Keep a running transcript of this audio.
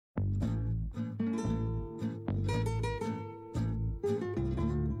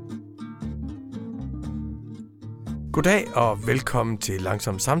Goddag og velkommen til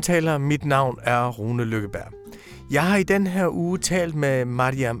Langsomme Samtaler. Mit navn er Rune Lykkeberg. Jeg har i den her uge talt med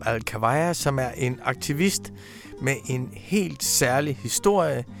Maryam Al-Kawaya, som er en aktivist med en helt særlig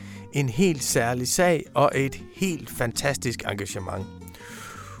historie, en helt særlig sag og et helt fantastisk engagement.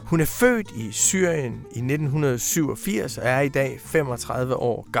 Hun er født i Syrien i 1987 og er i dag 35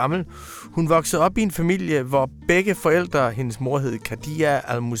 år gammel. Hun voksede op i en familie, hvor begge forældre, hendes mor hed Khadija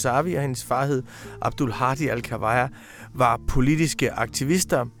Al-Musavi og hendes far hed Abdul Hadi Al-Kawaya, var politiske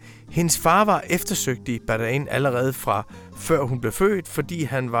aktivister. Hendes far var eftersøgt i Bahrain allerede fra før hun blev født, fordi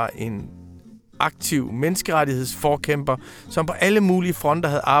han var en aktiv menneskerettighedsforkæmper, som på alle mulige fronter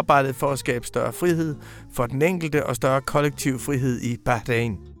havde arbejdet for at skabe større frihed for den enkelte og større kollektiv frihed i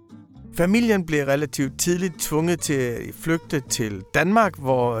Bahrain. Familien blev relativt tidligt tvunget til at flygte til Danmark,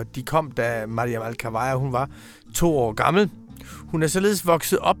 hvor de kom, da Maryam Al-Kawaya hun var 2 år gammel. Hun er således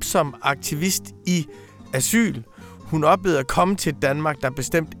vokset op som aktivist i asyl. Hun oplevede at komme til Danmark, der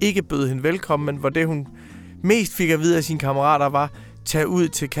bestemt ikke bød hende velkommen, men hvor det hun mest fik at vide af sine kammerater var, tage ud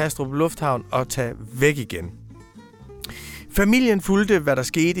til Kastrup Lufthavn og tage væk igen. Familien fulgte, hvad der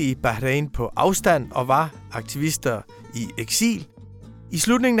skete i Bahrain på afstand og var aktivister i eksil. I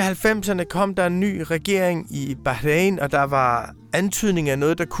slutningen af 90'erne kom der en ny regering i Bahrain, og der var antydning af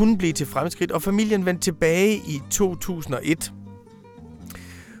noget, der kunne blive til fremskridt, og familien vendte tilbage i 2001.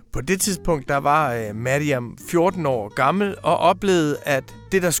 På det tidspunkt der var Maryam 14 år gammel og oplevede, at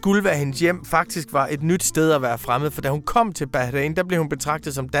det, der skulle være hendes hjem, faktisk var et nyt sted at være fremmed. For da hun kom til Bahrain, der blev hun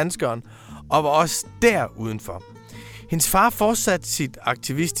betragtet som danskeren og var også der udenfor. Hendes far fortsatte sit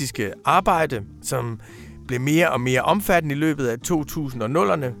aktivistiske arbejde, som blev mere og mere omfattende i løbet af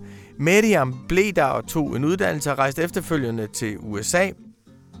 2000'erne. Maryam blev der og tog en uddannelse og rejste efterfølgende til USA,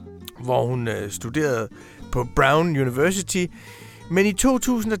 hvor hun studerede på Brown University. Men i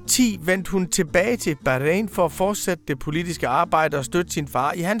 2010 vendte hun tilbage til Bahrain for at fortsætte det politiske arbejde og støtte sin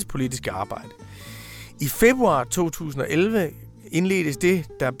far i hans politiske arbejde. I februar 2011 indledtes det,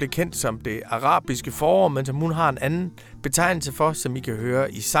 der blev kendt som det arabiske forår, men som hun har en anden betegnelse for, som I kan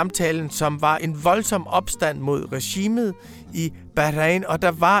høre i samtalen, som var en voldsom opstand mod regimet i Bahrain, og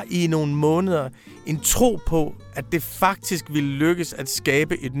der var i nogle måneder en tro på, at det faktisk ville lykkes at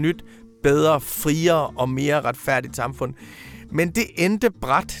skabe et nyt, bedre, friere og mere retfærdigt samfund. Men det endte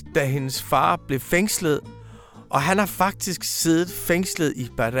brat, da hendes far blev fængslet, og han har faktisk siddet fængslet i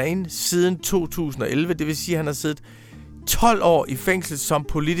Bahrain siden 2011. Det vil sige, at han har siddet 12 år i fængsel som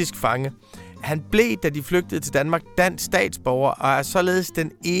politisk fange. Han blev, da de flygtede til Danmark, dansk statsborger og er således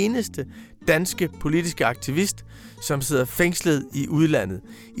den eneste danske politiske aktivist, som sidder fængslet i udlandet.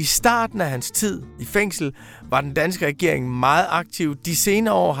 I starten af hans tid i fængsel var den danske regering meget aktiv. De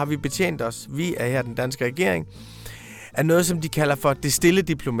senere år har vi betjent os, vi er her den danske regering, af noget, som de kalder for det stille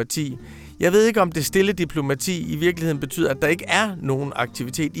diplomati. Jeg ved ikke, om det stille diplomati i virkeligheden betyder, at der ikke er nogen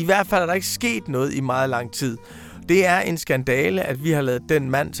aktivitet. I hvert fald er der ikke sket noget i meget lang tid. Det er en skandale, at vi har ladet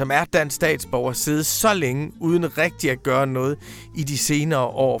den mand, som er dansk statsborger, sidde så længe, uden rigtig at gøre noget i de senere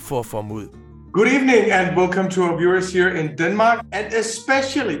år for at få ham ud. Good evening and welcome to our viewers here in Denmark, and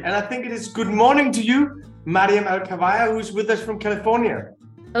especially, and I think it is good morning to you, Maryam Al-Kawaya, who is with us from California.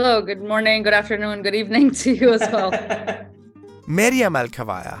 Hello, good morning, good afternoon, good evening to you as well. Maryam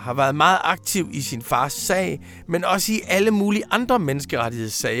Al-Kawaya har været meget aktiv i sin fars sag, men også i alle mulige andre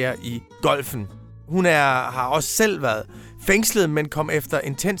menneskerettighedssager i Golfen. Hun har også selv været fængslet, men kom efter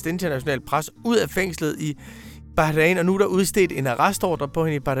intenst international pres ud af fængslet i Bahrain, og nu er der udstedt en arrestordre på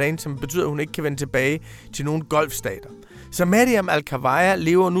hende i Bahrain, som betyder, at hun ikke kan vende tilbage til nogle golfstater. Så Maryam Al-Kawaya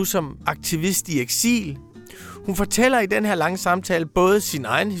lever nu som aktivist i eksil. Hun fortæller i den her lange samtale både sin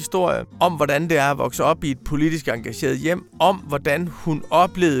egen historie om, hvordan det er at vokse op i et politisk engageret hjem, om hvordan hun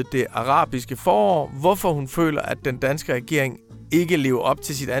oplevede det arabiske forår, hvorfor hun føler, at den danske regering ikke lever op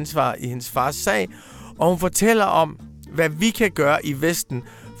til sit ansvar i hendes fars sag, og hun fortæller om, hvad vi kan gøre i Vesten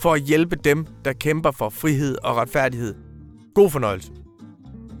for at hjælpe dem, der kæmper for frihed og retfærdighed. God fornøjelse.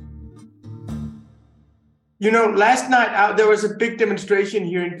 You know, last night there was a big demonstration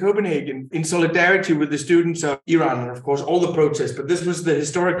here in Copenhagen in solidarity with the students of Iran, and of course all the protests, but this was the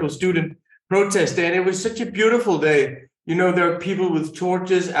historical student protest day, and it was such a beautiful day. You know, there were people with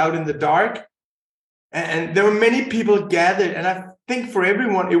torches out in the dark, and there were many people gathered, and I think for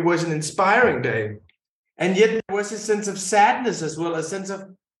everyone it was an inspiring day. And yet there was a sense of sadness as well, a sense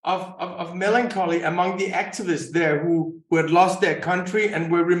of melancholy among the activists there who had lost their country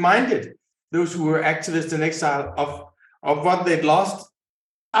and were reminded, those who were activists in exile, of what they'd lost.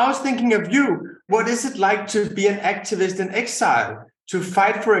 I was thinking of you. What is it like to be an activist in exile, to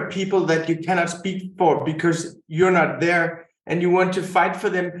fight for a people that you cannot speak for because you're not there and you want to fight for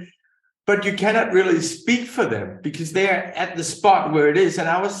them? but you cannot really speak for them because they are at the spot where it is. And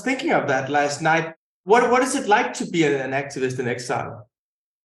I was thinking of that last night. What is it like to be an activist in exile?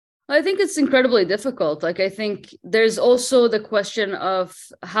 I think it's incredibly difficult. Like, I think there's also the question of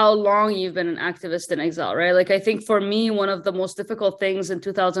how long you've been an activist in exile, right? Like, I think for me, one of the most difficult things in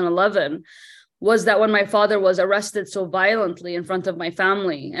 2011 was that when my father was arrested so violently in front of my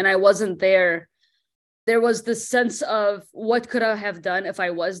family and I wasn't there, there was this sense of what could I have done if I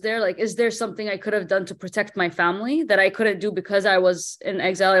was there? Like, is there something I could have done to protect my family that I couldn't do because I was in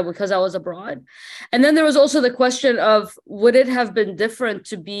exile, because I was abroad? And then there was also the question of, would it have been different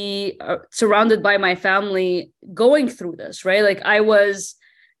to be surrounded by my family going through this, right? Like, I was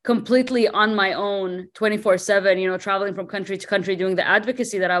completely on my own 24/7, traveling from country to country, doing the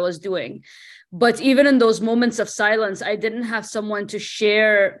advocacy that I was doing. But even in those moments of silence, I didn't have someone to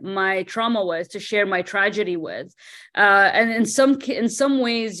share my trauma with, to share my tragedy with. And in some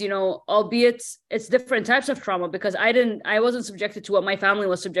ways, albeit it's different types of trauma, because I wasn't subjected to what my family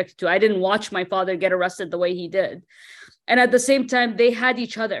was subjected to. I didn't watch my father get arrested the way he did. And at the same time, they had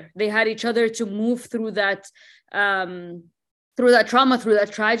each other. They had each other to move through that trauma, through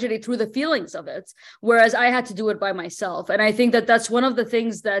that tragedy, through the feelings of it, whereas I had to do it by myself. And I think that that's one of the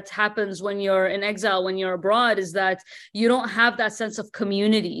things that happens when you're in exile, when you're abroad, is that you don't have that sense of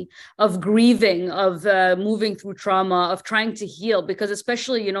community, of grieving, of moving through trauma, of trying to heal. Because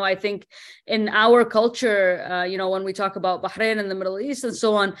especially, I think in our culture, when we talk about Bahrain and the Middle East and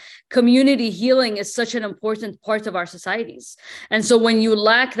so on, community healing is such an important part of our societies. And so when you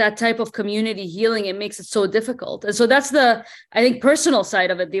lack that type of community healing, it makes it so difficult. And so that's I think, personal side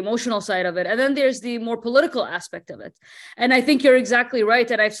of it, the emotional side of it. And then there's the more political aspect of it. And I think you're exactly right.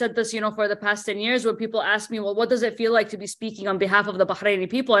 And I've said this, for the past 10 years, when people ask me, well, what does it feel like to be speaking on behalf of the Bahraini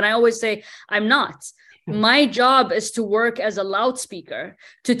people? And I always say, I'm not. My job is to work as a loudspeaker,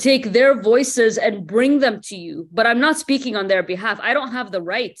 to take their voices and bring them to you. But I'm not speaking on their behalf. I don't have the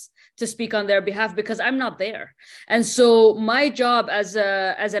right to speak on their behalf because I'm not there. And so my job as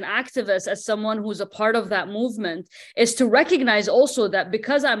an activist, as someone who's a part of that movement, is to recognize also that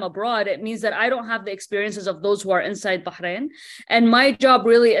because I'm abroad, it means that I don't have the experiences of those who are inside Bahrain. And my job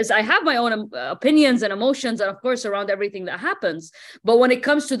really is, I have my own opinions and emotions, and of course, around everything that happens. But when it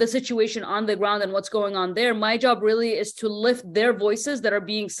comes to the situation on the ground and what's going on there, my job really is to lift their voices that are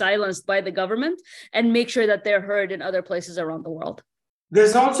being silenced by the government and make sure that they're heard in other places around the world.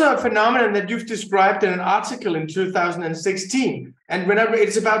 There's also a phenomenon that you've described in an article in 2016, and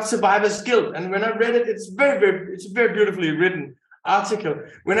it's about survivor's guilt. And when I read it, it's a very beautifully written article.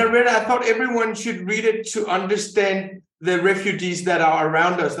 When I read it, I thought everyone should read it to understand the refugees that are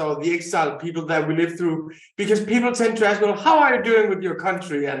around us, or the exiled people that we live through, because people tend to ask, well, how are you doing with your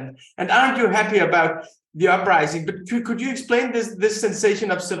country? And aren't you happy about the uprising? But could you explain this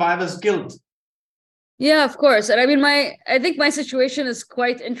sensation of survivor's guilt? Yeah, of course. And I mean, I think my situation is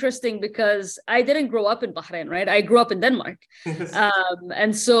quite interesting because I didn't grow up in Bahrain, right? I grew up in Denmark.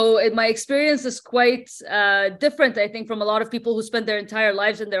 And so my experience is quite different, I think, from a lot of people who spent their entire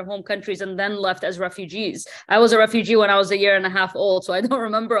lives in their home countries and then left as refugees. I was a refugee when I was 1.5 years old, so I don't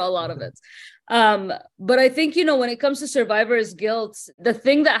remember a lot of it. But I think, when it comes to survivor's guilt, the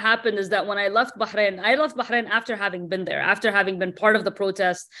thing that happened is that when I left Bahrain after having been there, after having been part of the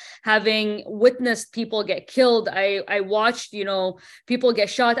protest, having witnessed people get killed. I watched, people get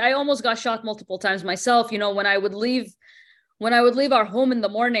shot. I almost got shot multiple times myself. When I would leave our home in the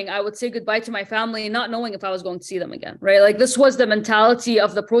morning, I would say goodbye to my family, not knowing if I was going to see them again, right? Like, this was the mentality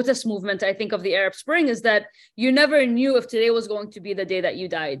of the protest movement, I think, of the Arab Spring, is that you never knew if today was going to be the day that you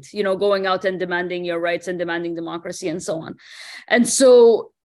died, going out and demanding your rights and demanding democracy and so on. And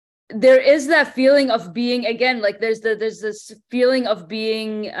so there is that feeling of being, again, like there's this feeling of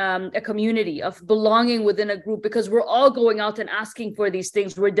being a community, of belonging within a group, because we're all going out and asking for these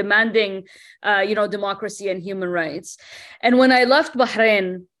things. We're demanding, democracy and human rights. And when I left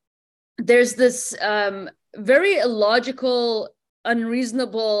Bahrain, there's this very illogical,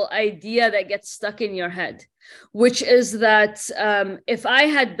 unreasonable idea that gets stuck in your head, which is that if I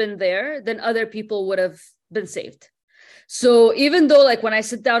had been there, then other people would have been saved. So even though, like, when I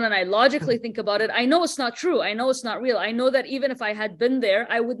sit down and I logically think about it, I know it's not true. I know it's not real. I know that even if I had been there,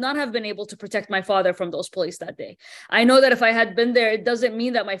 I would not have been able to protect my father from those police that day. I know that if I had been there, it doesn't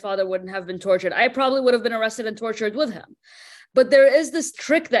mean that my father wouldn't have been tortured. I probably would have been arrested and tortured with him. But there is this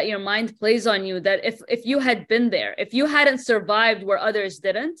trick that your mind plays on you that if you had been there, if you hadn't survived where others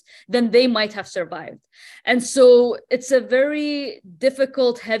didn't, then they might have survived. And so it's a very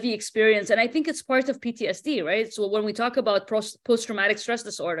difficult, heavy experience. And I think it's part of PTSD, right? So when we talk about post-traumatic stress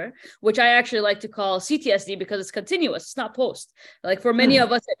disorder, which I actually like to call CTSD because it's continuous, it's not post. Like for many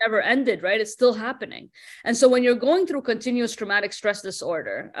of us, it never ended, right? It's still happening. And so when you're going through continuous traumatic stress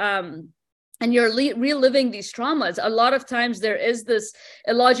disorder, and you're reliving these traumas, a lot of times there is this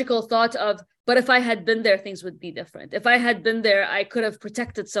illogical thought of, but if I had been there, things would be different. If I had been there, I could have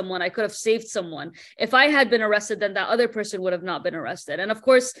protected someone. I could have saved someone. If I had been arrested, then that other person would have not been arrested. And of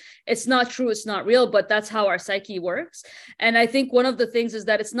course, it's not true. It's not real, but that's how our psyche works. And I think one of the things is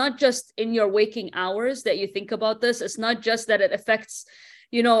that it's not just in your waking hours that you think about this. It's not just that it affects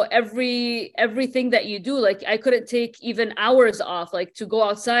everything that you do. Like I couldn't take even hours off, like to go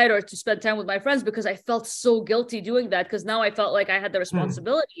outside or to spend time with my friends because I felt so guilty doing that, because now I felt like I had the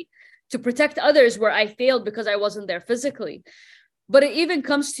responsibility to protect others where I failed because I wasn't there physically. But it even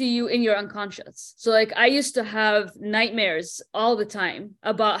comes to you in your unconscious. So like I used to have nightmares all the time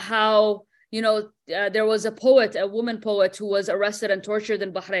about how there was a woman poet who was arrested and tortured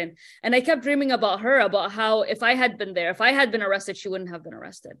in Bahrain. And I kept dreaming about her, about how if I had been there, if I had been arrested, she wouldn't have been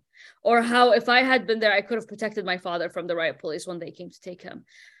arrested. Or how if I had been there, I could have protected my father from the riot police when they came to take him.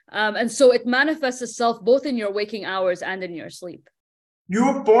 And so it manifests itself both in your waking hours and in your sleep. You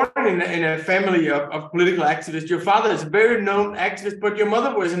were born in a family of political activists. Your father is a very known activist, but your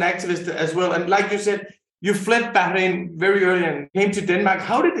mother was an activist as well. And like you said, you fled Bahrain very early and came to Denmark.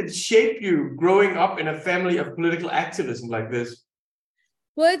 How did it shape you growing up in a family of political activism like this?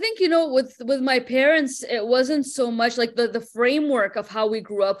 Well, I think, with my parents, it wasn't so much like the framework of how we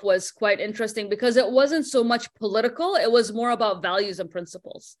grew up was quite interesting because it wasn't so much political. It was more about values and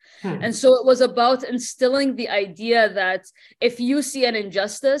principles. And so it was about instilling the idea that if you see an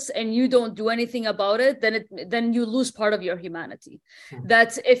injustice and you don't do anything about it, then you lose part of your humanity.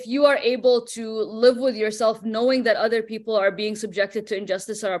 That if you are able to live with yourself, knowing that other people are being subjected to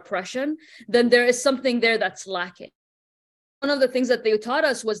injustice or oppression, then there is something there that's lacking. One of the things that they taught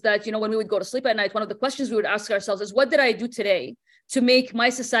us was that, when we would go to sleep at night, one of the questions we would ask ourselves is, what did I do today to make my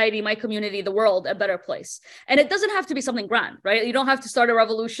society, my community, the world a better place? And it doesn't have to be something grand, right? You don't have to start a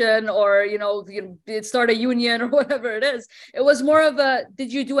revolution or, start a union or whatever it is. It was more of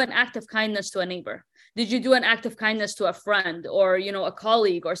did you do an act of kindness to a neighbor? Did you do an act of kindness to a friend or, a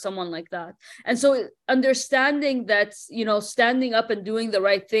colleague or someone like that? And so understanding that, standing up and doing the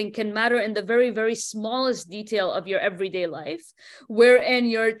right thing can matter in the very, very smallest detail of your everyday life, wherein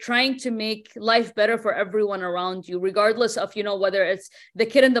you're trying to make life better for everyone around you, regardless of, whether it's the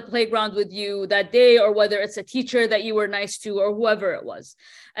kid in the playground with you that day or whether it's a teacher that you were nice to or whoever it was.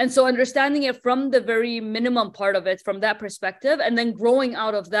 And so understanding it from the very minimum part of it, from that perspective, and then growing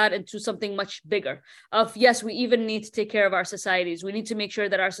out of that into something much bigger of, yes, we even need to take care of our societies. We need to make sure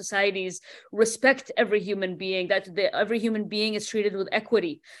that our societies respect every human being, that every human being is treated with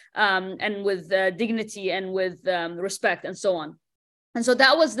equity and with dignity and with respect and so on. And so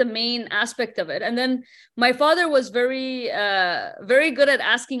that was the main aspect of it. And then my father was very, very good at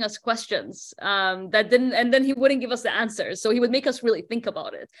asking us questions and then he wouldn't give us the answers. So he would make us really think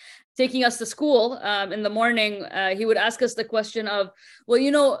about it. Taking us to school in the morning, he would ask us the question of,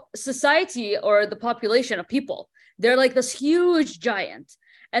 well, society or the population of people, they're like this huge giant.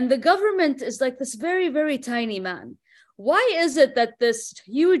 And the government is like this very, very tiny man. Why is it that this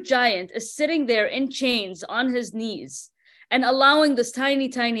huge giant is sitting there in chains on his knees and allowing this tiny,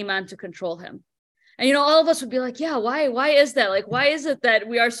 tiny man to control him? And, all of us would be like, yeah, why is that? Like, why is it that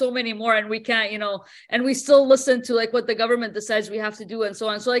we are so many more and we can't, and we still listen to like what the government decides we have to do and so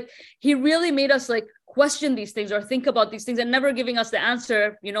on. So like, he really made us like question these things or think about these things and never giving us the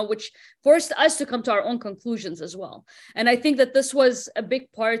answer, which forced us to come to our own conclusions as well. And I think that this was a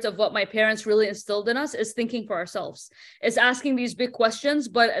big part of what my parents really instilled in us, is thinking for ourselves, is asking these big questions,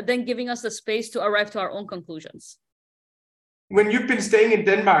 but then giving us the space to arrive to our own conclusions. When you've been staying in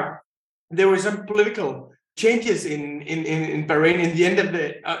Denmark, there were some political changes in Bahrain in the end of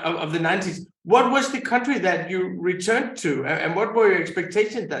the 90s. What was the country that you returned to, and what were your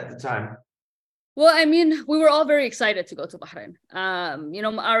expectations at the time? Well, I mean, we were all very excited to go to Bahrain.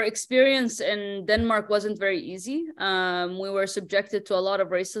 Our experience in Denmark wasn't very easy. We were subjected to a lot of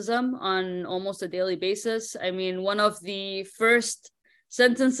racism on almost a daily basis. I mean, one of the first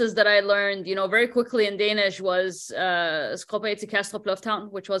sentences that I learned, very quickly in Danish was "Skopje til Kastrup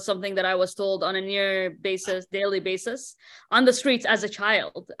Lufthavn," which was something that I was told on a daily basis on the streets as a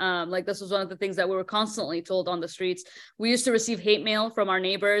child. Like this was one of the things that we were constantly told on the streets. We used to receive hate mail from our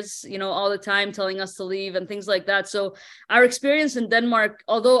neighbors, all the time telling us to leave and things like that. So our experience in Denmark,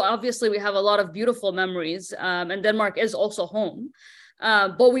 although obviously we have a lot of beautiful memories, and Denmark is also home,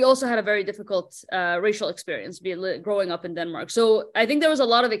 but we also had a very difficult racial experience growing up in Denmark. So I think there was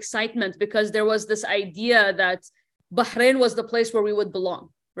a lot of excitement because there was this idea that Bahrain was the place where we would belong,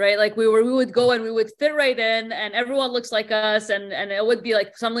 right? Like we would go and we would fit right in and everyone looks like us. And it would be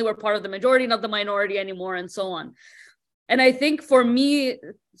like suddenly we're part of the majority, not the minority anymore, and so on. And I think for me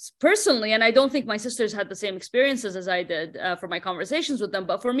personally, and I don't think my sisters had the same experiences as I did for my conversations with them,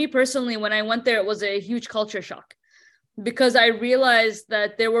 but for me personally, when I went there, it was a huge culture shock. Because I realized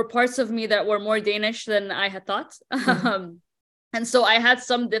that there were parts of me that were more Danish than I had thought. And so I had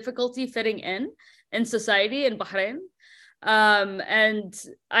some difficulty fitting in society in Bahrain. And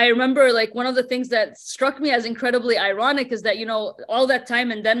I remember like one of the things that struck me as incredibly ironic is that, all that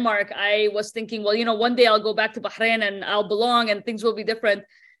time in Denmark, I was thinking, well, one day I'll go back to Bahrain and I'll belong and things will be different.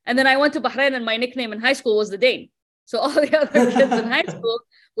 And then I went to Bahrain and my nickname in high school was the Dane. So all the other kids in high school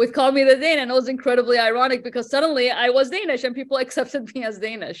would call me the Dane, and it was incredibly ironic because suddenly I was Danish and people accepted me as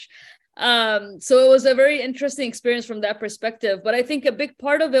Danish. So it was a very interesting experience from that perspective. But I think a big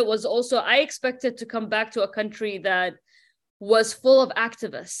part of it was also I expected to come back to a country that was full of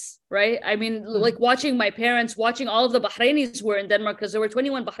activists, right? I mean, like watching my parents, watching all of the Bahrainis who were in Denmark, because there were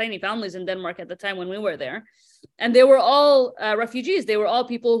 21 Bahraini families in Denmark at the time when we were there. And they were all refugees. They were all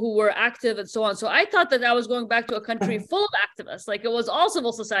people who were active and so on. So I thought that I was going back to a country full of activists, like it was all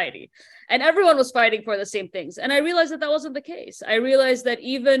civil society and everyone was fighting for the same things. And I realized that wasn't the case. I realized that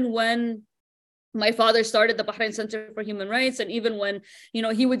even when my father started the Bahrain Center for Human Rights, and even when,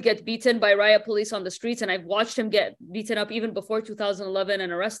 he would get beaten by riot police on the streets, and I've watched him get beaten up even before 2011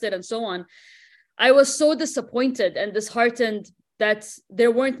 and arrested and so on, I was so disappointed and disheartened that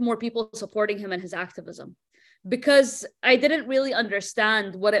there weren't more people supporting him and his activism. Because I didn't really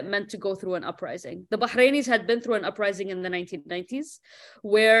understand what it meant to go through an uprising. The Bahrainis had been through an uprising in the 1990s,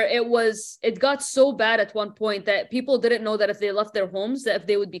 where it got so bad at one point that people didn't know that if they left their homes, that if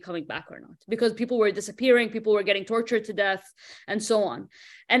they would be coming back or not, because people were disappearing, people were getting tortured to death, and so on.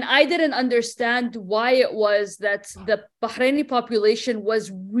 And I didn't understand why it was that the Bahraini population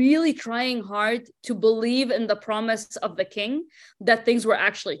was really trying hard to believe in the promise of the king that things were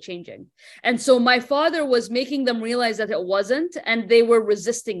actually changing. And so my father was making them realize that it wasn't, and they were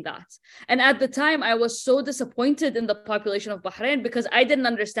resisting that. And at the time, I was so disappointed in the population of Bahrain because I didn't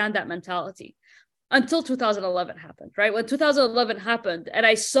understand that mentality until 2011 happened, right? When 2011 happened and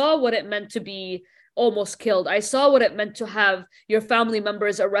I saw what it meant to be almost killed. I saw what it meant to have your family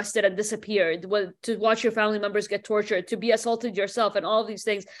members arrested and disappeared, to watch your family members get tortured, to be assaulted yourself, and all of these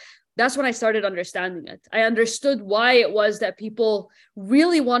things. That's when I started understanding it. I understood why it was that people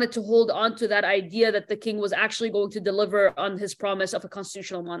really wanted to hold on to that idea that the king was actually going to deliver on his promise of a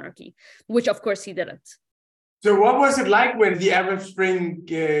constitutional monarchy, which of course he didn't. So what was it like when the Arab Spring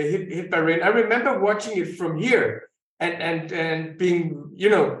hit Bahrain? I remember watching it from here and being,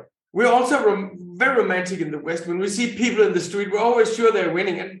 we're also very romantic in the West. When we see people in the street, we're always sure they're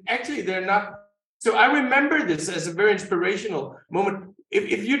winning. And actually, they're not. So I remember this as a very inspirational moment.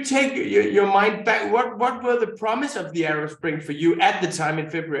 If you take your mind back, what were the promise of the Arab Spring for you at the time in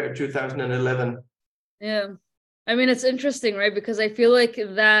February 2011? Yeah. I mean, it's interesting, right? Because I feel like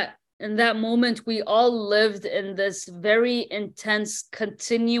that in that moment, we all lived in this very intense,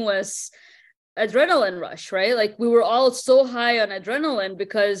 continuous adrenaline rush, right? Like we were all so high on adrenaline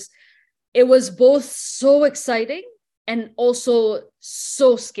because it was both so exciting and also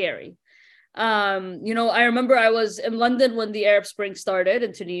so scary. I remember I was in London when the Arab Spring started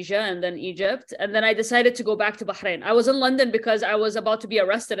in Tunisia and then Egypt. And then I decided to go back to Bahrain. I was in London because I was about to be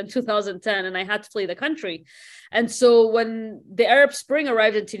arrested in 2010 and I had to flee the country. And so when the Arab Spring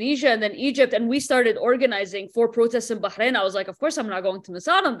arrived in Tunisia and then Egypt, and we started organizing for protests in Bahrain, I was like, of course, I'm not going to miss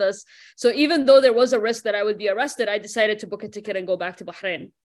out on this. So even though there was a risk that I would be arrested, I decided to book a ticket and go back to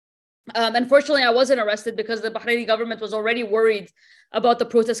Bahrain. Unfortunately, I wasn't arrested because the Bahraini government was already worried about the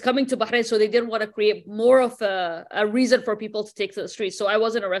protests coming to Bahrain. So they didn't want to create more of a reason for people to take to the streets. So I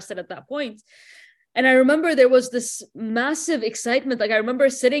wasn't arrested at that point. And I remember there was this massive excitement. Like I remember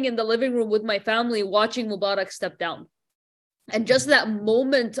sitting in the living room with my family watching Mubarak step down. And just that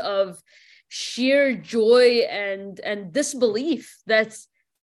moment of sheer joy and disbelief that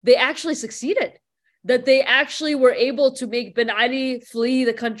they actually succeeded. That they actually were able to make Ben Ali flee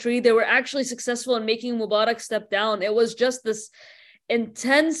the country. They were actually successful in making Mubarak step down. It was just this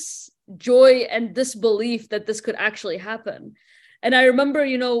intense joy and disbelief that this could actually happen. And I remember,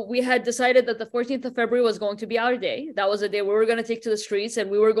 we had decided that the 14th of February was going to be our day. That was a day we were going to take to the streets, and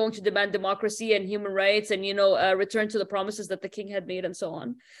we were going to demand democracy and human rights and, return to the promises that the king had made and so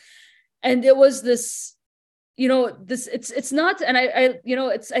on. And it was this, it's not, and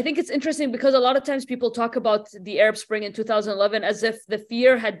I think it's interesting because a lot of times people talk about the Arab Spring in 2011 as if the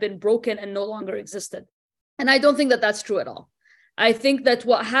fear had been broken and no longer existed. And I don't think that that's true at all. I think that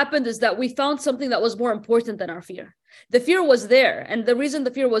what happened is that we found something that was more important than our fear. The fear was there. And the reason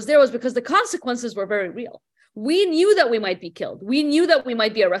the fear was there was because the consequences were very real. We knew that we might be killed. We knew that we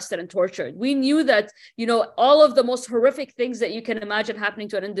might be arrested and tortured. We knew that, all of the most horrific things that you can imagine happening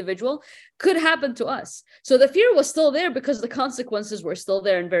to an individual could happen to us. So the fear was still there because the consequences were still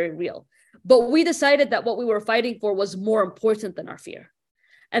there and very real. But we decided that what we were fighting for was more important than our fear.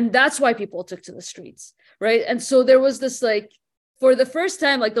 And that's why people took to the streets, right? And so there was this, for the first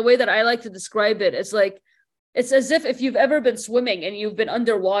time, the way that I like to describe it, it's as if you've ever been swimming and you've been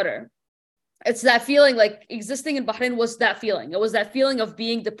underwater. It's that feeling, existing in Bahrain was that feeling. It was that feeling of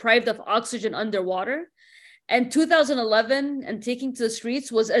being deprived of oxygen underwater. And 2011 and taking to the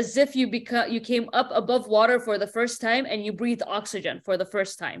streets was as if you came up above water for the first time and you breathed oxygen for the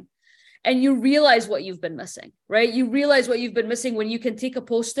first time. And you realize what you've been missing, right? You realize what you've been missing when you can take a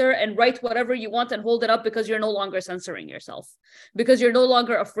poster and write whatever you want and hold it up because you're no longer censoring yourself, because you're no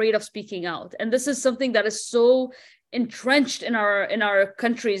longer afraid of speaking out. And this is something that is so entrenched in our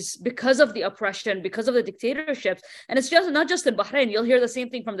countries because of the oppression, because of the dictatorships. And it's just not just in Bahrain. You'll hear the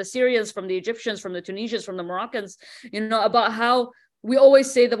same thing from the Syrians, from the Egyptians, from the Tunisians, from the Moroccans, about how we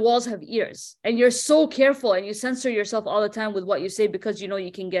always say the walls have ears, and you're so careful and you censor yourself all the time with what you say because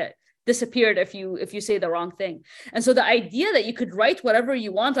you can get disappeared if you say the wrong thing. And so the idea that you could write whatever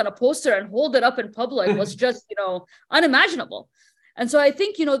you want on a poster and hold it up in public was just unimaginable. And so I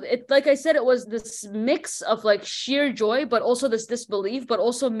think it, like I said, it was this mix of sheer joy, but also this disbelief, but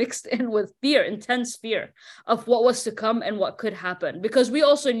also mixed in with fear, intense fear of what was to come and what could happen, because we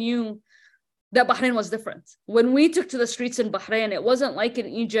also knew that Bahrain was different. When we took to the streets in Bahrain, it wasn't like in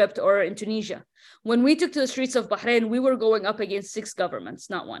Egypt or in Tunisia. When we took to the streets of Bahrain, we were going up against 6 governments,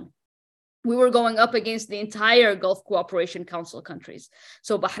 not one. We were going up against the entire Gulf Cooperation Council countries.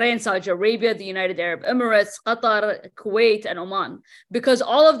 So Bahrain, Saudi Arabia, the United Arab Emirates, Qatar, Kuwait, and Oman, because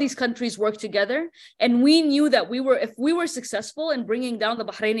all of these countries work together. And we knew that if we were successful in bringing down the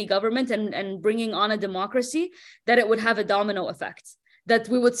Bahraini government and bringing on a democracy, that it would have a domino effect, that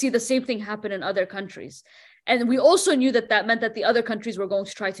we would see the same thing happen in other countries. And we also knew that meant that the other countries were going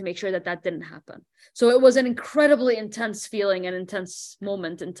to try to make sure that didn't happen. So it was an incredibly intense feeling, an intense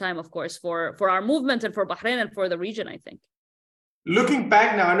moment in time, of course, for our movement and for Bahrain and for the region, I think. Looking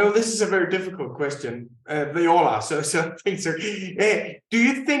back now, I know this is a very difficult question. They all are. So I think so. Do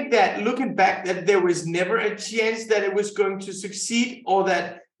you think that looking back, that there was never a chance that it was going to succeed, or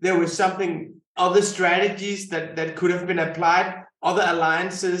that there was other strategies that could have been applied, other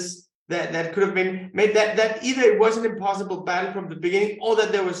alliances that could have been made, that either it was an impossible battle from the beginning, or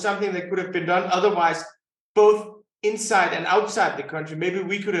that there was something that could have been done otherwise, both inside and outside the country? Maybe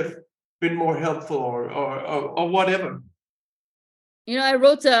we could have been more helpful or whatever.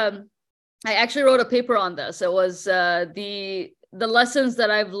 I actually wrote a paper on this. It was the lessons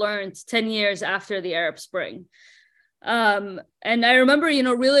that I've learned 10 years after the Arab Spring. And I remember,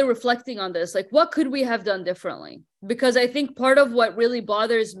 really reflecting on this, what could we have done differently? Because I think part of what really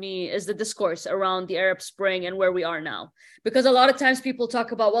bothers me is the discourse around the Arab Spring and where we are now. Because a lot of times people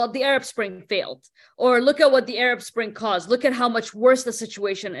talk about, well, the Arab Spring failed, or look at what the Arab Spring caused. Look at how much worse the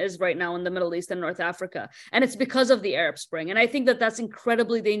situation is right now in the Middle East and North Africa. And it's because of the Arab Spring. And I think that that's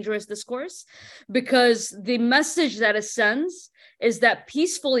incredibly dangerous discourse, because the message that it sends is that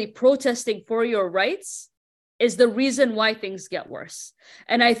peacefully protesting for your rights is the reason why things get worse.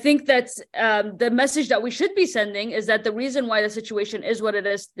 And I think that the message that we should be sending is that the reason why the situation is what it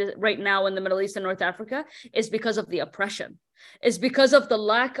is right now in the Middle East and North Africa is because of the oppression, is because of the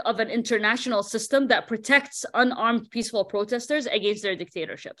lack of an international system that protects unarmed peaceful protesters against their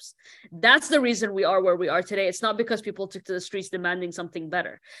dictatorships. That's the reason we are where we are today. It's not because people took to the streets demanding something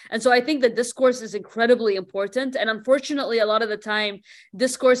better. And so I think the discourse is incredibly important. And unfortunately, a lot of the time,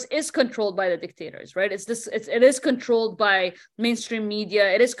 discourse is controlled by the dictators, right? It is controlled by mainstream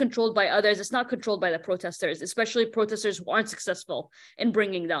media. It is controlled by others. It's not controlled by the protesters, especially protesters who aren't successful in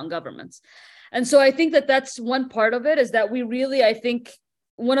bringing down governments. And so I think that that's one part of it, is that we really, I think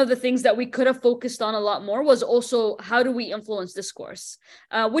one of the things that we could have focused on a lot more was also how do we influence discourse,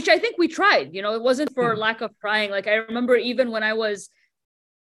 which I think we tried. It wasn't for lack of trying. I remember even when I was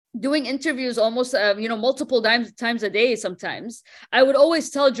doing interviews almost multiple times a day sometimes, I would always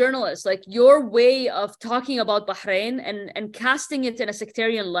tell journalists, like, your way of talking about Bahrain and casting it in a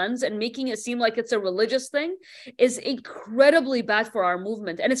sectarian lens and making it seem like it's a religious thing is incredibly bad for our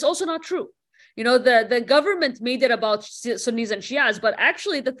movement. And it's also not true. The government made it about Sunnis and Shias, but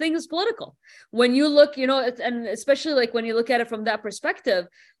actually the thing is political. When you look, and especially like when you look at it from that perspective,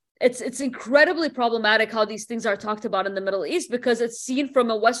 it's incredibly problematic how these things are talked about in the Middle East, because it's seen from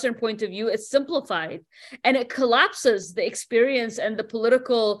a Western point of view, it's simplified, and it collapses the experience and the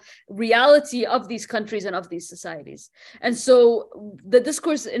political reality of these countries and of these societies. And so the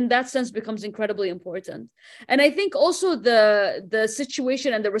discourse in that sense becomes incredibly important. And I think also the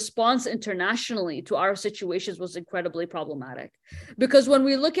situation and the response internationally to our situations was incredibly problematic, because when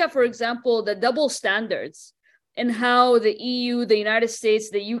we look at, for example, the double standards and how the EU, the United States,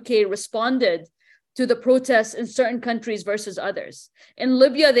 the UK responded to the protests in certain countries versus others. In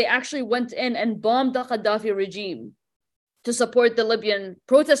Libya, they actually went in and bombed the Gaddafi regime to support the Libyan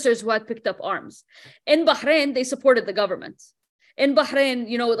protesters who had picked up arms. In Bahrain, they supported the government. In Bahrain,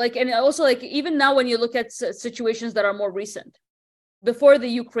 and also even now when you look at situations that are more recent, before the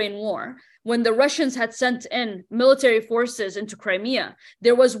Ukraine war, when the Russians had sent in military forces into Crimea,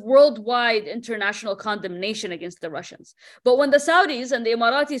 there was worldwide international condemnation against the Russians. But when the Saudis and the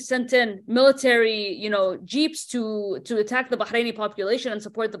Emiratis sent in military, jeeps to attack the Bahraini population and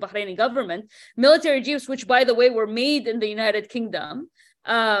support the Bahraini government, military jeeps, which by the way were made in the United Kingdom,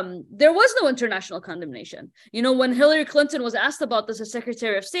 there was no international condemnation. When Hillary Clinton was asked about this as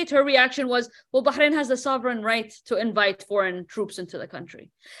Secretary of State, her reaction was, well, Bahrain has the sovereign right to invite foreign troops into the country.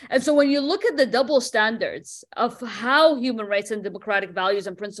 And so when you look at the double standards of how human rights and democratic values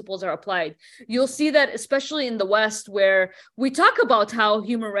and principles are applied, you'll see that especially in the West, where we talk about how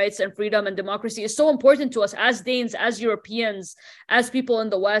human rights and freedom and democracy is so important to us as Danes, as Europeans, as people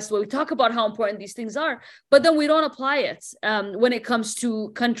in the West, where we talk about how important these things are, but then we don't apply it when it comes to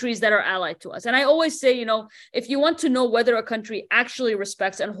countries that are allied to us. And I always say, if you want to know whether a country actually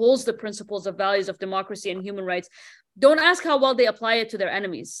respects and holds the principles of values of democracy and human rights, don't ask how well they apply it to their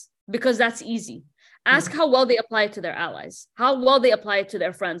enemies, because that's easy. Ask how well they apply it to their allies, how well they apply it to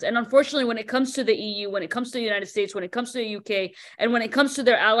their friends. And unfortunately, when it comes to the EU, when it comes to the United States, when it comes to the UK, and when it comes to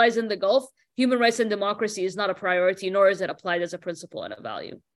their allies in the Gulf, human rights and democracy is not a priority, nor is it applied as a principle and a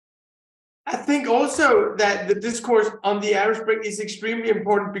value. I think also that the discourse on the Arab Spring is extremely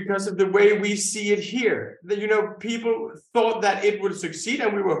important because of the way we see it here. That, people thought that it would succeed,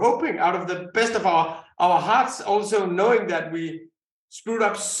 and we were hoping out of the best of our hearts, also knowing that we screwed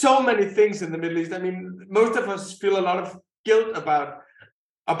up so many things in the Middle East. I mean, most of us feel a lot of guilt about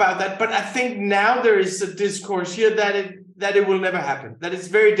that. But I think now there is a discourse here that it will never happen, that it's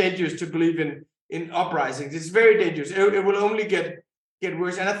very dangerous to believe in uprisings. It's very dangerous. It will only get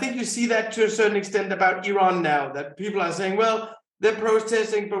worse. And I think you see that to a certain extent about Iran now, that people are saying, well, they're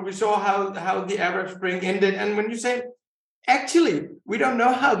protesting, but we saw how the Arab Spring ended. And when you say, actually, we don't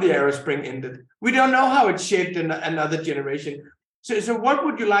know how the Arab Spring ended. We don't know how it shaped another generation. So what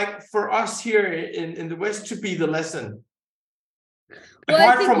would you like for us here in the West to be the lesson? Well,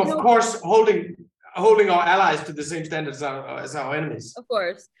 apart from, of course, holding our allies to the same standards as our enemies. Of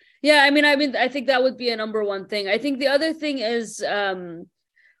course. Yeah, I think that would be a number one thing. I think the other thing is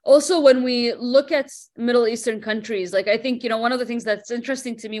also when we look at Middle Eastern countries, I think, one of the things that's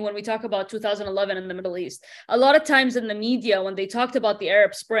interesting to me when we talk about 2011 in the Middle East, a lot of times in the media, when they talked about the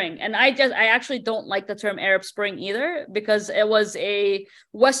Arab Spring, and I actually don't like the term Arab Spring either, because it was a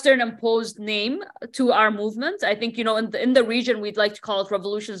Western imposed name to our movement. I think, in the region, we'd like to call it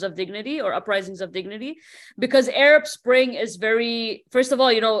revolutions of dignity or uprisings of dignity, because Arab Spring is very, first of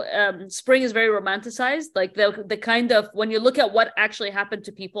all, spring is very romanticized, like the kind of, when you look at what actually happened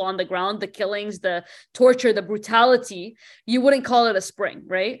to people on the ground, the killings, the torture, the brutality, you wouldn't call it a spring,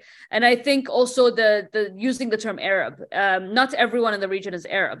 right? And I think also the using the term Arab, not everyone in the region is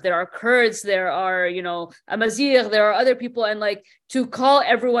Arab. There are Kurds, there are, Amazigh, there are other people, and to call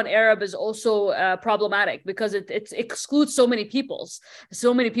everyone Arab is also problematic, because it excludes so many people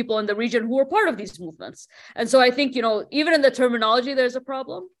in the region who are part of these movements. And so I think, even in the terminology, there's a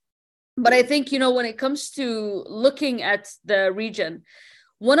problem. But I think, when it comes to looking at the region,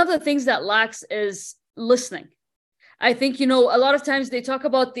 one of the things that lacks is listening. I think, a lot of times they talk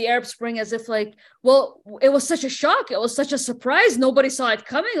about the Arab Spring as if well, it was such a shock. It was such a surprise. Nobody saw it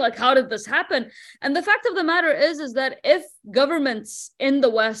coming. How did this happen? And the fact of the matter is that if governments in the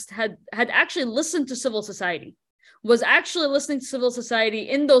West had actually listened to civil society, was actually listening to civil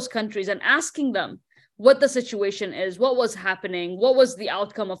society in those countries and asking them what the situation is, what was happening, what was the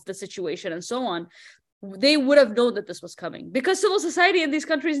outcome of the situation, and so on, they would have known that this was coming, because civil society in these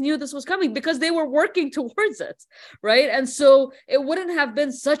countries knew this was coming because they were working towards it, right? And so it wouldn't have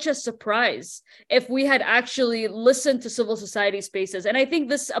been such a surprise if we had actually listened to civil society spaces. And I think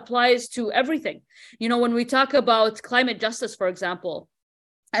this applies to everything. You know, when we talk about climate justice, for example,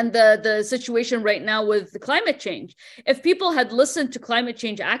 and the situation right now with the climate change, if people had listened to climate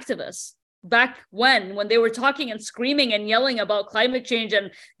change activists back when they were talking and screaming and yelling about climate change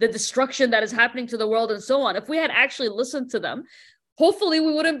and the destruction that is happening to the world and so on, if we had actually listened to them, hopefully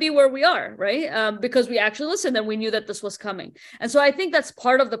we wouldn't be where we are, right? Because we actually listened and we knew that this was coming. And so I think that's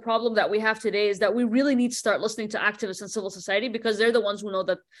part of the problem that we have today, is that we really need to start listening to activists and civil society, because they're the ones who know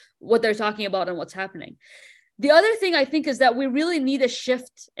that what they're talking about and what's happening. The other thing I think is that we really need a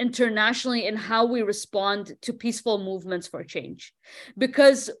shift internationally in how we respond to peaceful movements for change,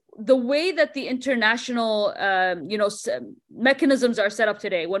 because the way that the international, mechanisms are set up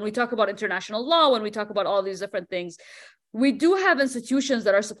today, when we talk about international law, when we talk about all these different things, we do have institutions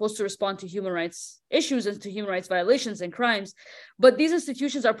that are supposed to respond to human rights issues and to human rights violations and crimes, but these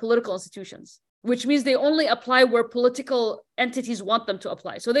institutions are political institutions, which means they only apply where political entities want them to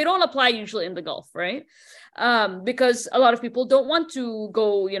apply. So they don't apply usually in the Gulf, right? Because a lot of people don't want to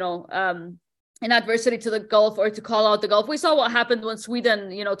go, in adversity to the Gulf or to call out the Gulf. We saw what happened when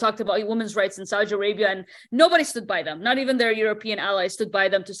Sweden, talked about women's rights in Saudi Arabia, and nobody stood by them. Not even their European allies stood by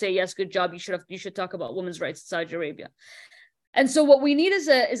them to say, yes, good job. You should talk about women's rights in Saudi Arabia. And so what we need is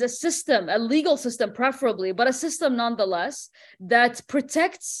a system, a legal system preferably, but a system nonetheless that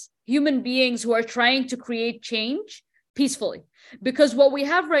protects human beings who are trying to create change peacefully. Because what we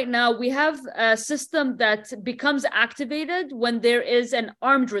have right now, we have a system that becomes activated when there is an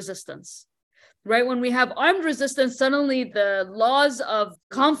armed resistance, right? When we have armed resistance, suddenly the laws of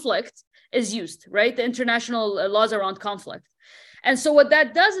conflict is used, right? The international laws around conflict. And so what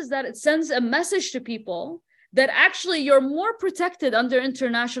that does is that it sends a message to people that actually you're more protected under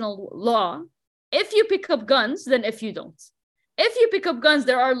international law if you pick up guns than if you don't. If you pick up guns,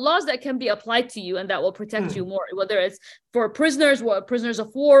 there are laws that can be applied to you and that will protect you more, whether it's for prisoners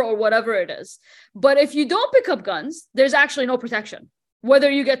of war, or whatever it is. But if you don't pick up guns, there's actually no protection. Whether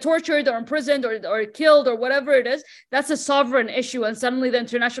you get tortured or imprisoned or killed or whatever it is, that's a sovereign issue. And suddenly the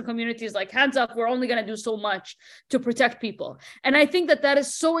international community is like, hands up, we're only going to do so much to protect people. And I think that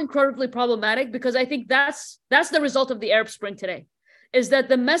is so incredibly problematic, because I think that's the result of the Arab Spring today, is that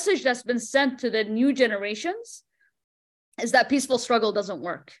the message that's been sent to the new generations is that peaceful struggle doesn't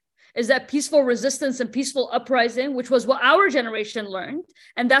work, is that peaceful resistance and peaceful uprising, which was what our generation learned.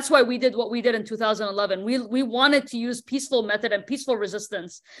 And that's why we did what we did in 2011. We wanted to use peaceful method and peaceful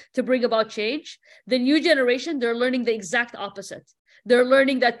resistance to bring about change. The new generation, they're learning the exact opposite. They're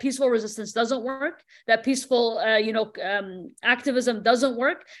learning that peaceful resistance doesn't work, that peaceful, activism doesn't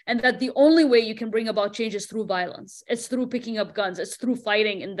work, and that the only way you can bring about change is through violence. It's through picking up guns. It's through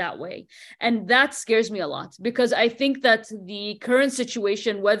fighting in that way. And that scares me a lot, because I think that the current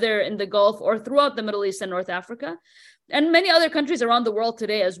situation, whether in the Gulf or throughout the Middle East and North Africa, and many other countries around the world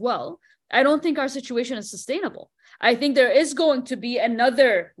today as well, I don't think our situation is sustainable. I think there is going to be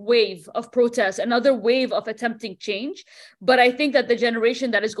another wave of protests, another wave of attempting change. But I think that the generation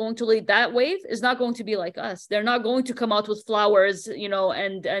that is going to lead that wave is not going to be like us. They're not going to come out with flowers,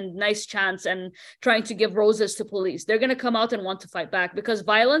 and nice chants and trying to give roses to police. They're going to come out and want to fight back, because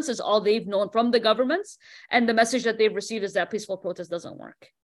violence is all they've known from the governments. And the message that they've received is that peaceful protest doesn't work.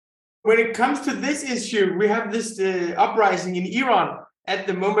 When it comes to this issue, we have this uprising in Iran at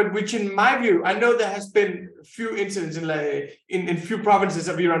the moment, which in my view, I know there has been few incidents in few provinces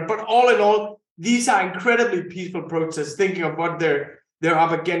of Iran, but all in all, these are incredibly peaceful protests, thinking of what they're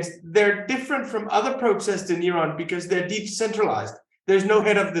up against. They're different from other protests in Iran because they're decentralized. There's no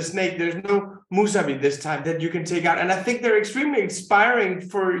head of the snake. There's no Mousavi this time that you can take out. And I think they're extremely inspiring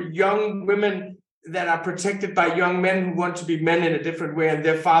for young women that are protected by young men who want to be men in a different way, and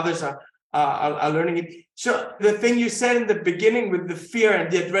their fathers are learning it. So the thing you said in the beginning with the fear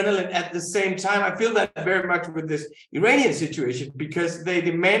and the adrenaline at the same time, I feel that very much with this Iranian situation, because they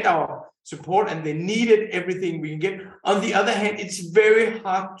demand our support and they needed everything we can get. On the other hand, it's very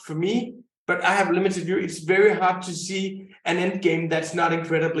hard for me, but I have limited view. It's very hard to see an end game that's not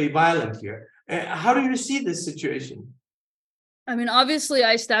incredibly violent here. How do you see this situation? I mean, obviously,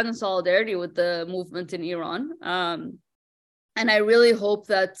 I stand in solidarity with the movement in Iran. And I really hope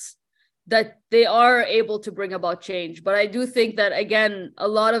that they are able to bring about change. But I do think that, again, a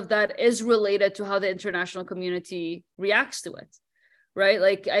lot of that is related to how the international community reacts to it, right?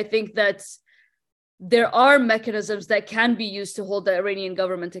 Like, I think that there are mechanisms that can be used to hold the Iranian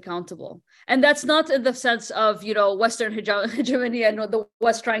government accountable. And that's not in the sense of, Western hegemony and the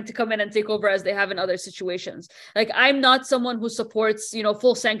West trying to come in and take over as they have in other situations. Like, I'm not someone who supports,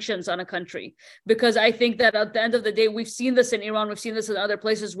 full sanctions on a country, because I think that at the end of the day, we've seen this in Iran, we've seen this in other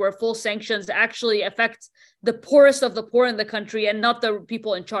places where full sanctions actually affect the poorest of the poor in the country and not the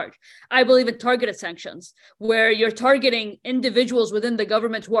people in charge. I believe in targeted sanctions, where you're targeting individuals within the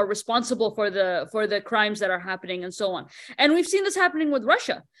government who are responsible for the crimes that are happening and so on. And we've seen this happening with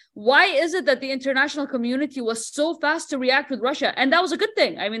Russia. Why is it that the international community was so fast to react with Russia? And that was a good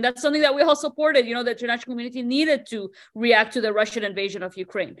thing. I mean, that's something that we all supported. The international community needed to react to the Russian invasion of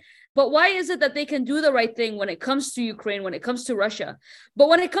Ukraine. But why is it that they can do the right thing when it comes to Ukraine, when it comes to Russia? But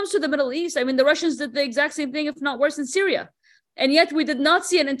when it comes to the Middle East, I mean, the Russians did the exact same thing, if not worse, in Syria. And yet we did not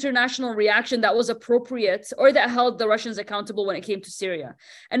see an international reaction that was appropriate or that held the Russians accountable when it came to Syria.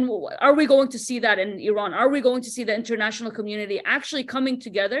 And are we going to see that in Iran? Are we going to see the international community actually coming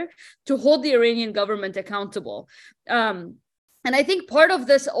together to hold the Iranian government accountable? And I think part of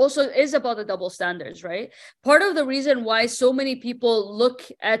this also is about the double standards, right? Part of the reason why so many people look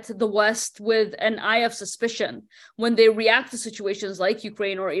at the West with an eye of suspicion when they react to situations like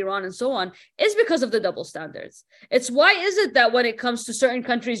Ukraine or Iran and so on is because of the double standards. It's why is it that when it comes to certain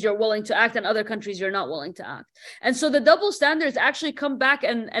countries, you're willing to act and other countries, you're not willing to act? And so the double standards actually come back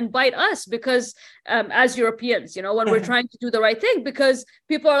and bite us because as Europeans, when we're trying to do the right thing, because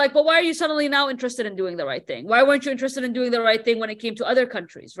people are like, but why are you suddenly now interested in doing the right thing? Why weren't you interested in doing the right thing when it came to other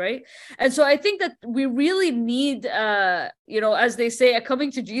countries, right? And so I think that we really need, as they say, a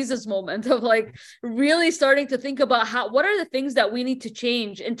coming to Jesus moment of like really starting to think about what are the things that we need to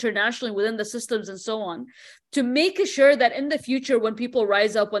change internationally within the systems and so on, to make sure that in the future, when people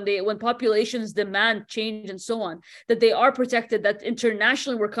rise up, when populations demand change and so on, that they are protected, that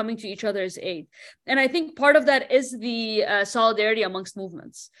internationally we're coming to each other's aid. And I think part of that is the solidarity amongst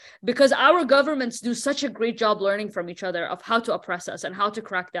movements, because our governments do such a great job learning from each other of how to oppress us and how to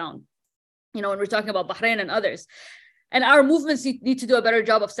crack down, when we're talking about Bahrain and others. And our movements need to do a better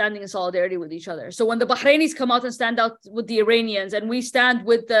job of standing in solidarity with each other. So when the Bahrainis come out and stand out with the Iranians, and we stand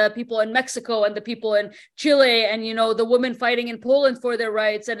with the people in Mexico and the people in Chile, and, the women fighting in Poland for their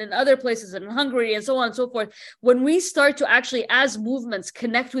rights and in other places and in Hungary and so on and so forth, when we start to actually, as movements,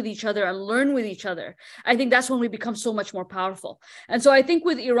 connect with each other and learn with each other, I think that's when we become so much more powerful. And so I think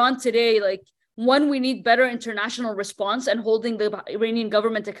with Iran today, one, we need better international response and holding the Iranian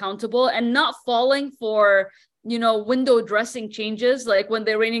government accountable and not falling for window dressing changes, like when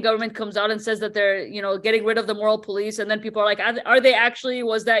the Iranian government comes out and says that they're, getting rid of the moral police. And then people are like, are they actually,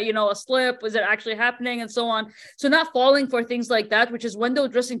 was that, a slip? Was it actually happening? And so on. So not falling for things like that, which is window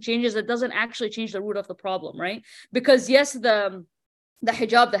dressing changes that doesn't actually change the root of the problem, right? Because yes, the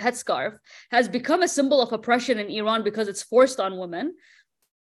hijab, the headscarf, has become a symbol of oppression in Iran because it's forced on women.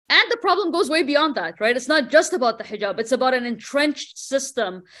 And the problem goes way beyond that, right? It's not just about the hijab. It's about an entrenched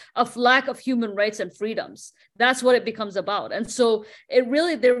system of lack of human rights and freedoms. That's what it becomes about. And so there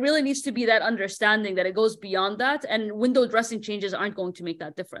really needs to be that understanding that it goes beyond that. And window dressing changes aren't going to make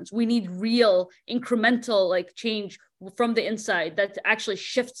that difference. We need real incremental change from the inside that actually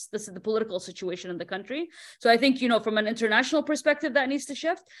shifts the political situation in the country. So I think, from an international perspective, that needs to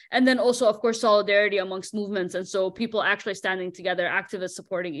shift. And then also, of course, solidarity amongst movements. And so people actually standing together, activists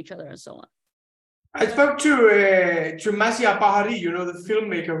supporting each other and so on. I spoke to Masih Apahari, the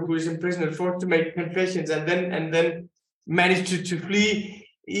filmmaker who was imprisoned, forced to make confessions and then managed to flee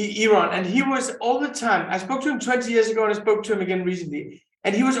Iran. And he was all the time, I spoke to him 20 years ago and I spoke to him again recently.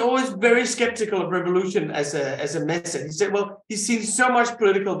 And he was always very skeptical of revolution as a method. He said, well, he's seen so much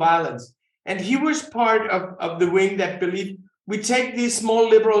political violence. And he was part of the wing that believed we take these small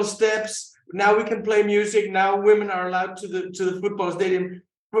liberal steps. Now we can play music. Now women are allowed to the football stadium.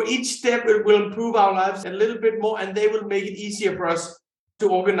 For each step, it will improve our lives a little bit more, and they will make it easier for us to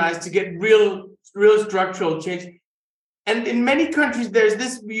organize, to get real structural change. And in many countries, there's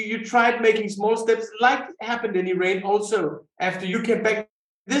this, you tried making small steps, like happened in Iran also after you came back.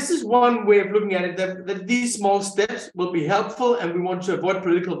 This is one way of looking at it, that these small steps will be helpful, and we want to avoid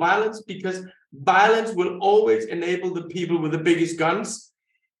political violence because violence will always enable the people with the biggest guns.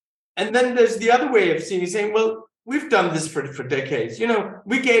 And then there's the other way of seeing it, saying, well, we've done this for decades.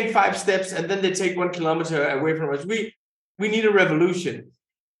 We gain 5 steps and then they take 1 kilometer away from us. We need a revolution.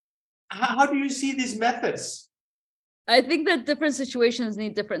 How do you see these methods? I think that different situations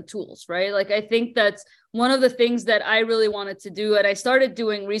need different tools, right? I think that one of the things that I really wanted to do, and I started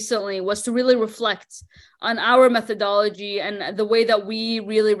doing recently, was to really reflect on our methodology and the way that we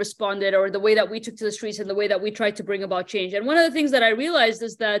really responded, or the way that we took to the streets and the way that we tried to bring about change. And one of the things that I realized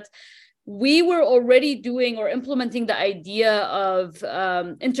is that we were already doing or implementing the idea of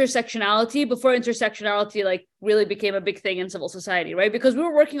intersectionality before intersectionality like really became a big thing in civil society, right? Because we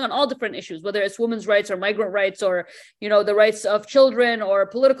were working on all different issues, whether it's women's rights or migrant rights or, you know, the rights of children or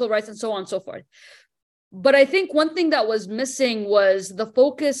political rights and so on and so forth. But I think one thing that was missing was the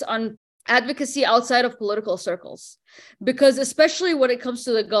focus on advocacy outside of political circles, because especially when it comes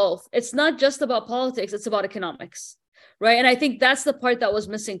to the Gulf, it's not just about politics, it's about economics. Right. And I think that's the part that was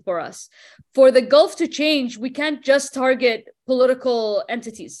missing for us. For the Gulf to change, we can't just target political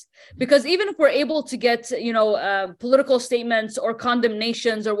entities, because even if we're able to get, you know, political statements or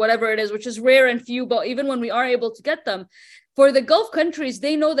condemnations or whatever it is, which is rare and few, but even when we are able to get them, for the Gulf countries,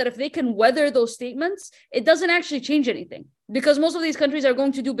 they know that if they can weather those statements, it doesn't actually change anything, because most of these countries are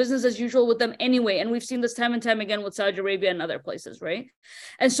going to do business as usual with them anyway. And we've seen this time and time again with Saudi Arabia and other places, right?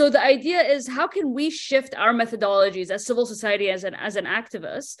 And so the idea is, how can we shift our methodologies as civil society, as an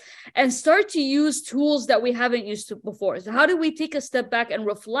activist, and start to use tools that we haven't used before? So how do we take a step back and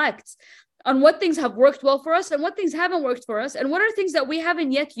reflect on what things have worked well for us and what things haven't worked for us, and what are things that we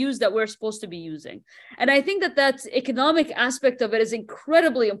haven't yet used that we're supposed to be using? And I think that economic aspect of it is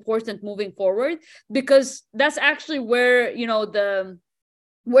incredibly important moving forward, because that's actually where, you know,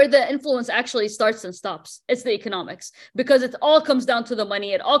 where the influence actually starts and stops. It's the economics, because it all comes down to the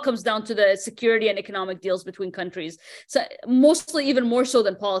money. It all comes down to the security and economic deals between countries. So mostly even more so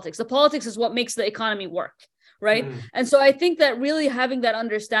than politics. The politics is what makes the economy work. Right. And so I think that really having that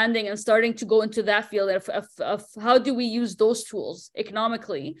understanding and starting to go into that field of how do we use those tools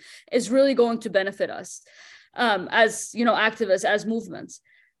economically is really going to benefit us as, you know, activists, as movements.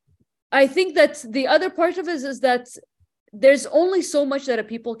 I think that the other part of it is that there's only so much that a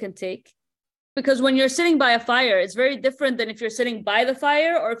people can take, because when you're sitting by a fire, it's very different than if you're sitting by the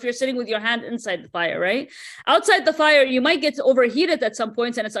fire or if you're sitting with your hand inside the fire, right? Outside the fire, you might get overheated at some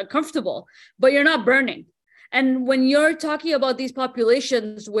points and it's uncomfortable, but you're not burning. And when you're talking about these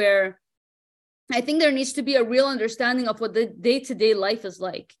populations, where I think there needs to be a real understanding of what the day-to-day life is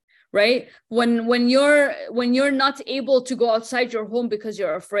like, right? When you're not able to go outside your home because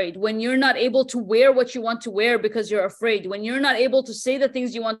you're afraid, when you're not able to wear what you want to wear because you're afraid, when you're not able to say the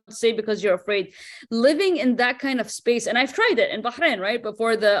things you want to say because you're afraid, living in that kind of space. And I've tried it in Bahrain, right?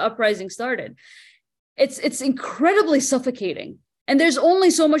 Before the uprising started. It's incredibly suffocating. And there's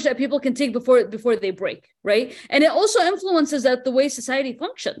only so much that people can take before they break, right? And it also influences that the way society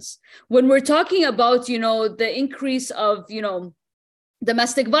functions. When we're talking about, you know, the increase of, you know,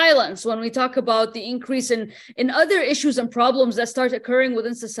 domestic violence, when we talk about the increase in other issues and problems that start occurring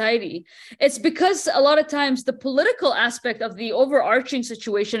within society, it's because a lot of times the political aspect of the overarching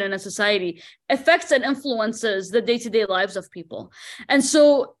situation in a society affects and influences the day-to-day lives of people. And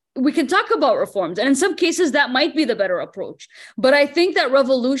so we can talk about reforms, and in some cases that might be the better approach. But I think that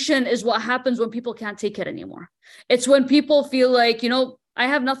revolution is what happens when people can't take it anymore. It's when people feel like, you know, I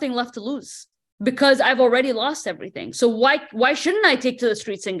have nothing left to lose because I've already lost everything. So why shouldn't I take to the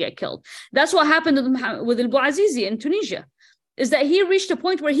streets and get killed? That's what happened with Al Bouazizi in Tunisia, is that he reached a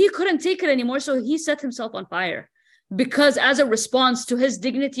point where he couldn't take it anymore. So he set himself on fire, because as a response to his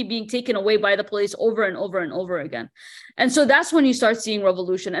dignity being taken away by the police over and over and over again. And so that's when you start seeing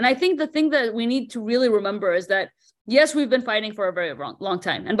revolution. And I think the thing that we need to really remember is that, yes, we've been fighting for a very long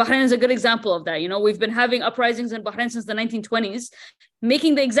time. And Bahrain is a good example of that. You know, we've been having uprisings in Bahrain since the 1920s,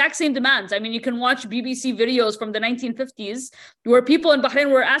 making the exact same demands. I mean, you can watch BBC videos from the 1950s where people in Bahrain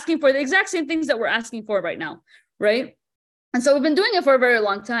were asking for the exact same things that we're asking for right now, right? And so we've been doing it for a very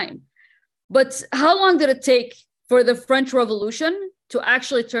long time. But how long did it take for the French Revolution to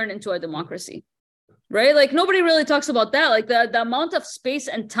actually turn into a democracy, right? Like, nobody really talks about that. Like the amount of space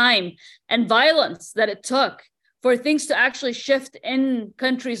and time and violence that it took for things to actually shift in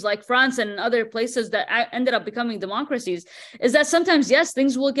countries like France and other places that ended up becoming democracies, is that sometimes, yes,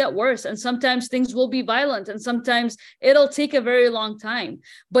 things will get worse, and sometimes things will be violent, and sometimes it'll take a very long time.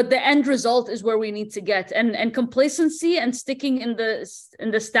 But the end result is where we need to get. And complacency and sticking in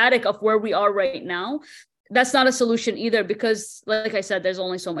the static of where we are right now, that's not a solution either, because, like I said, there's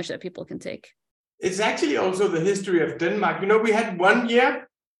only so much that people can take. It's actually also the history of Denmark. You know, we had 1 year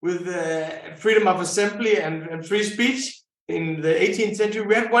with freedom of assembly and free speech in the 18th century.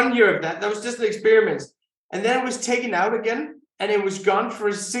 We had 1 year of that. That was just the experiments. And then it was taken out again, and it was gone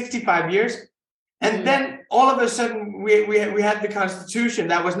for 65 years. And then all of a sudden, we had the Constitution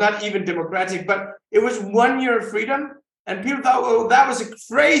that was not even democratic, but it was 1 year of freedom. And people thought, oh, that was a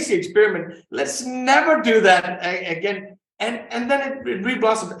crazy experiment. Let's never do that again. And then it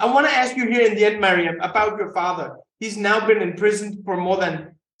re-blossomed. I want to ask you here in the end, Mariam, about your father. He's now been in prison for more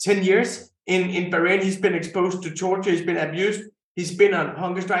than 10 years in Bahrain. He's been exposed to torture. He's been abused. He's been on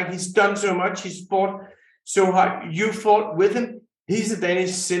hunger strike. He's done so much. He's fought so hard. You fought with him. He's a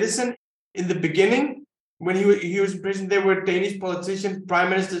Danish citizen. In the beginning, when he was in prison, there were Danish politicians, prime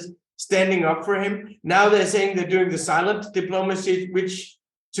ministers standing up for him. Now they're saying they're doing the silent diplomacy, which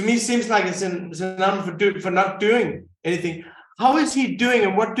to me seems like it's an for not doing anything. How is he doing,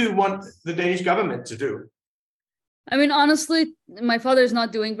 and what do you want the Danish government to do? I mean, honestly, my father is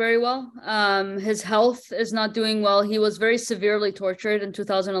not doing very well. His health is not doing well. He was very severely tortured in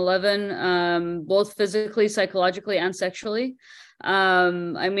 2011, both physically, psychologically, and sexually.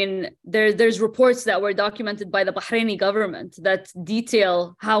 I mean, there's reports that were documented by the Bahraini government that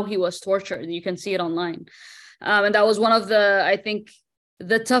detail how he was tortured. You can see it online. And that was one of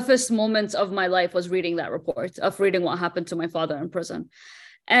the toughest moments of my life was reading that report, of reading what happened to my father in prison.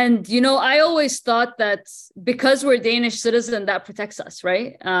 And, I always thought that because we're Danish citizens, that protects us,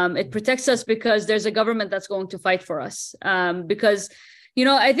 right? It protects us because there's a government that's going to fight for us. Because,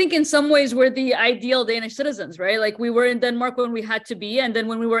 I think in some ways we're the ideal Danish citizens, right? Like we were in Denmark when we had to be. And then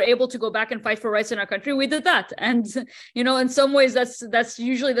when we were able to go back and fight for rights in our country, we did that. And, in some ways, that's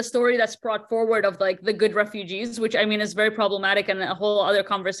usually the story that's brought forward of like the good refugees, which I mean is very problematic and a whole other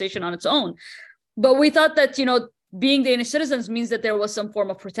conversation on its own. But we thought that, being Danish citizens means that there was some form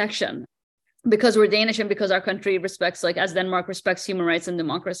of protection because we're Danish and because our country respects, like as Denmark respects human rights and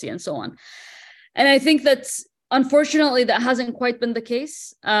democracy and so on. And I think that unfortunately that hasn't quite been the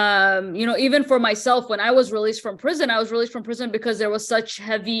case. Even for myself, when I was released from prison because there was such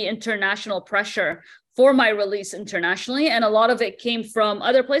heavy international pressure for my release internationally. And a lot of it came from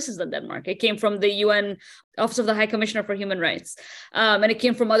other places than Denmark. It came from the UN Office of the High Commissioner for Human Rights. And it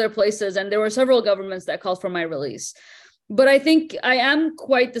came from other places. And there were several governments that called for my release. But I think I am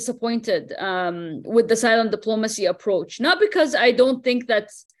quite disappointed with the silent diplomacy approach, not because I don't think that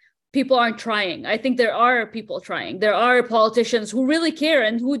people aren't trying. I think there are people trying. There are politicians who really care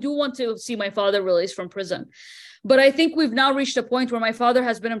and who do want to see my father released from prison. But I think we've now reached a point where my father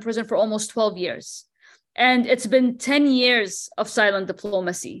has been in prison for almost 12 years. And it's been 10 years of silent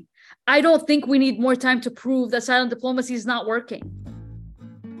diplomacy. I don't think we need more time to prove that silent diplomacy is not working.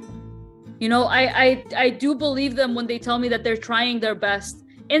 I do believe them when they tell me that they're trying their best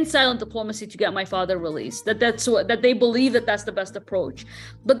in silent diplomacy to get my father released, that they believe that that's the best approach.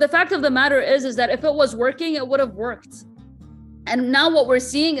 But the fact of the matter is that if it was working, it would have worked. And now what we're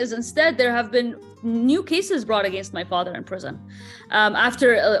seeing is instead there have been new cases brought against my father in prison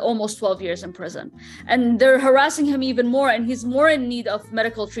after almost 12 years in prison. And they're harassing him even more. And he's more in need of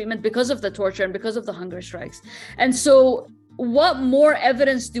medical treatment because of the torture and because of the hunger strikes. And so what more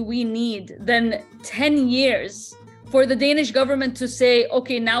evidence do we need than 10 years for the Danish government to say,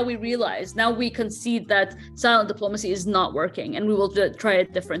 okay, now we concede that silent diplomacy is not working and we will try a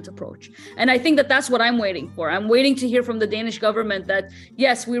different approach. And I think that that's what I'm waiting for. I'm waiting to hear from the Danish government that,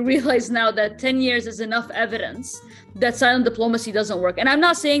 yes, we realize now that 10 years is enough evidence that silent diplomacy doesn't work. And I'm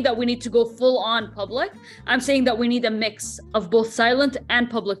not saying that we need to go full on public. I'm saying that we need a mix of both silent and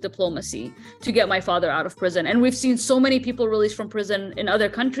public diplomacy to get my father out of prison. And we've seen so many people released from prison in other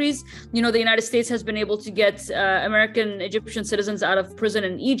countries. The United States has been able to get American Egyptian citizens out of prison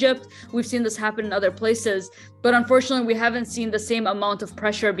in Egypt. We've seen this happen in other places. But unfortunately, we haven't seen the same amount of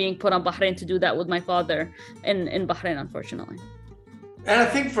pressure being put on Bahrain to do that with my father in Bahrain, unfortunately. And I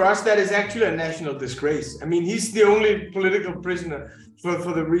think for us, that is actually a national disgrace. I mean, he's the only political prisoner for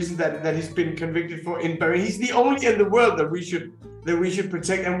the reason that he's been convicted for in Bahrain. He's the only in the world that we should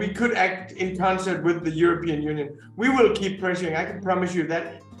protect, and we could act in concert with the European Union. We will keep pressuring. I can promise you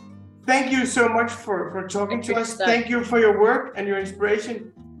that. Thank you so much for talking to us. Thank you for your work and your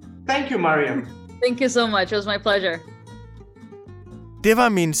inspiration. Thank you, Mariam. Thank you so much. It was my pleasure. Det var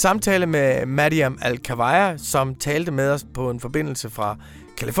min samtale med Mariam Al-Kawaya, som talte med os på en forbindelse fra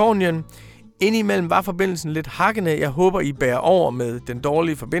Kalifornien. Indimellem var forbindelsen lidt hakkende. Jeg håber, I bærer over med den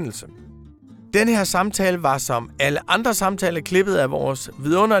dårlige forbindelse. Den her samtale var som alle andre samtaler klippet af vores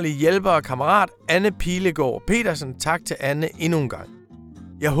vidunderlige hjælper og kammerat Anne Pilegaard Petersen. Tak til Anne endnu en gang.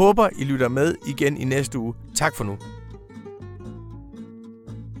 Jeg håber, I lytter med igen i næste uge. Tak for nu.